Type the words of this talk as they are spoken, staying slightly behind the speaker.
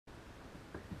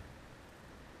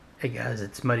Hey guys,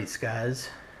 it's Muddy Skies,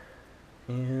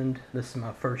 and this is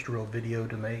my first real video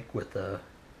to make with a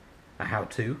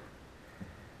how-to.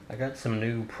 I got some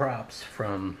new props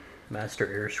from Master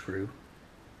Airscrew,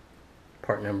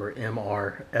 part number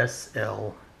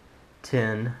MRSL10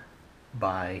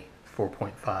 by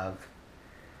 4.5,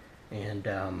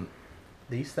 and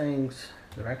these things,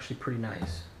 they're actually pretty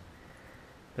nice.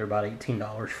 They're about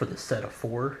 $18 for the set of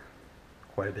 4,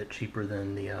 quite a bit cheaper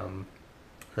than the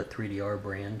 3DR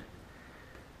brand.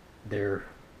 They're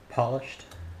polished,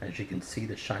 as you can see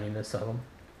the shininess of them.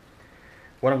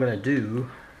 What I'm going to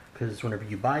do, because whenever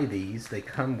you buy these, they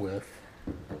come with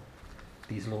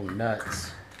these little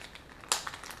nuts.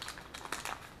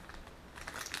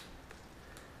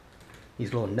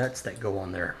 These little nuts that go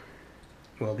on there.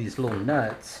 Well, these little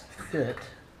nuts fit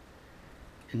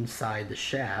inside the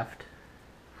shaft.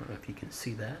 I don't know if you can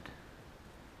see that.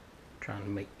 I'm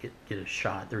trying to get a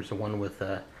shot. There's the one with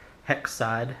a hex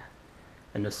side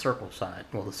and the circle side.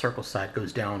 Well, the circle side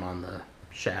goes down on the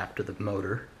shaft of the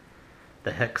motor.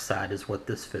 The hex side is what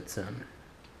this fits in.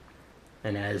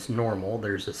 And as normal,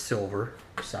 there's a silver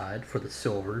side for the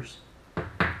silvers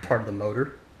part of the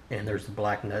motor, and there's the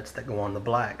black nuts that go on the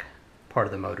black part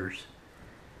of the motors.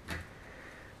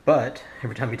 But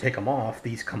every time you take them off,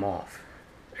 these come off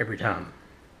every time.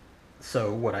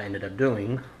 So what I ended up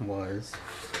doing was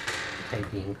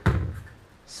taking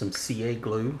some CA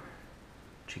glue,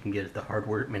 which you can get at the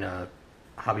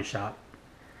hobby shop.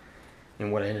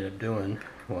 And what I ended up doing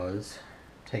was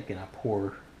I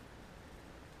pour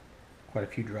quite a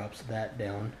few drops of that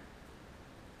down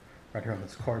right here on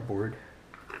this cardboard.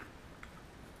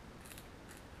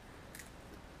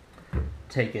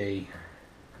 Let me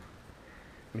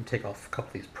take off a couple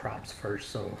of these props first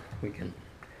so I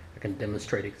can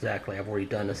demonstrate exactly. I've already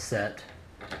done a set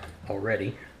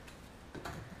already.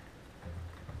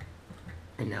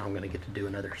 And now I'm going to get to do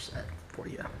another set for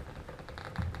you.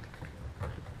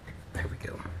 There we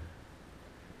go.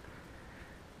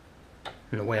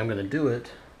 And the way I'm going to do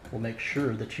it will make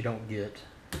sure that you don't get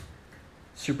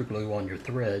super glue on your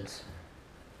threads,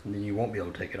 and then you won't be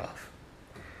able to take it off.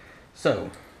 So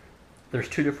there's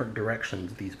two different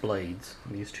directions, these blades.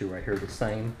 These two right here are the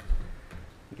same.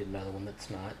 Get another one that's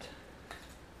not.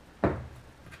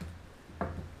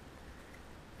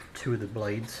 Two of the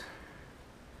blades,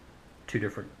 two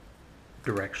different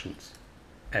directions,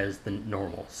 as the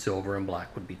normal silver and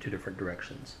black would be two different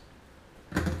directions.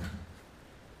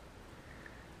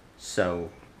 So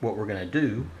what we're going to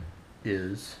do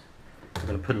is we're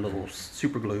going to put a little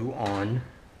super glue on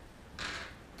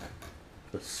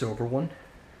the silver one.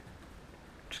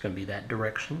 It's going to be that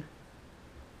direction.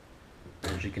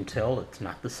 As you can tell, it's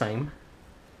not the same.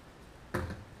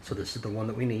 So this is the one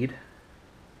that we need.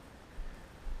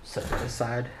 Set that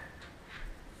aside.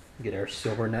 Get our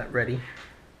silver nut ready.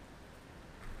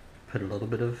 Put a little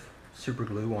bit of super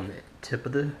glue on the tip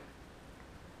of the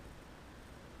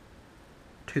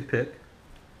toothpick,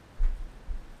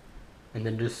 and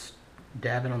then just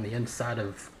dab it on the inside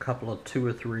of a couple of 2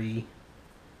 or 3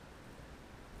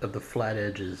 of the flat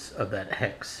edges of that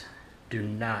hex. Do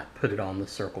not put it on the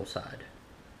circle side,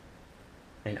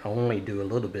 and only do a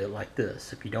little bit like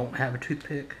this. If you don't have a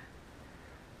toothpick,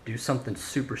 do something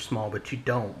super small, but you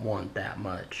don't want that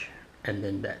much. And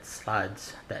then that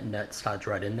nut slides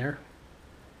right in there.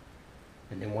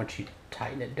 And then once you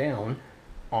tighten it down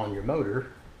on your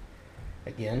motor,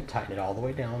 again, tighten it all the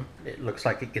way down. It looks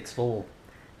like it gets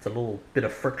it's a little bit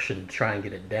of friction to try and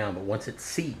get it down, but once it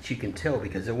seats, you can tell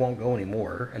because it won't go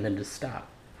anymore, and then just stop.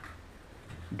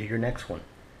 Do your next one.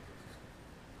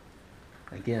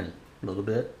 Again, a little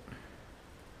bit.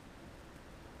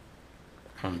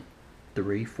 On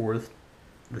 3, 4,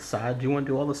 the sides. You want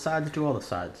to do all the sides, do all the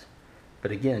sides.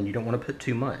 But again, you don't want to put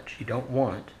too much. You don't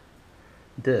want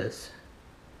this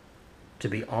to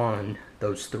be on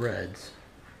those threads,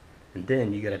 and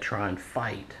then you got to try and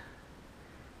fight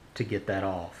to get that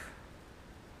off.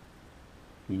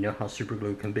 You know how super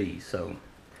glue can be, so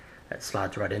that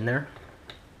slides right in there.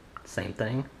 Same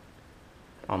thing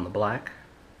on the black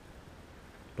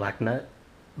nut,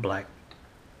 black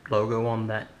logo on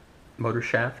that motor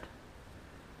shaft.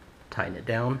 Tighten it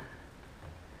down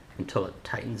until it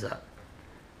tightens up.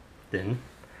 Then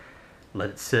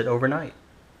let it sit overnight,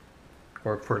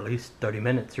 or for at least 30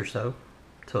 minutes or so,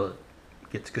 till it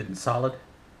gets good and solid.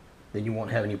 Then you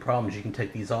won't have any problems. You can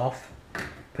take these off,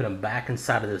 put them back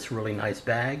inside of this really nice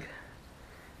bag.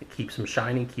 It keeps them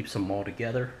shiny, keeps them all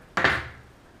together.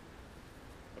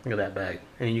 Look at that bag.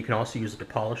 And you can also use it to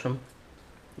polish them.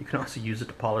 You can also use it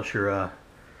to polish your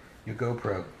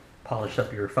GoPro, polish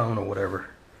up your phone or whatever.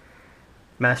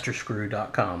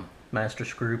 Masterscrew.com. Master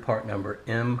Screw, part number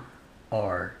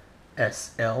MR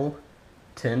SL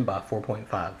 10 by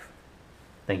 4.5.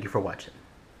 Thank you for watching.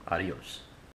 Adios.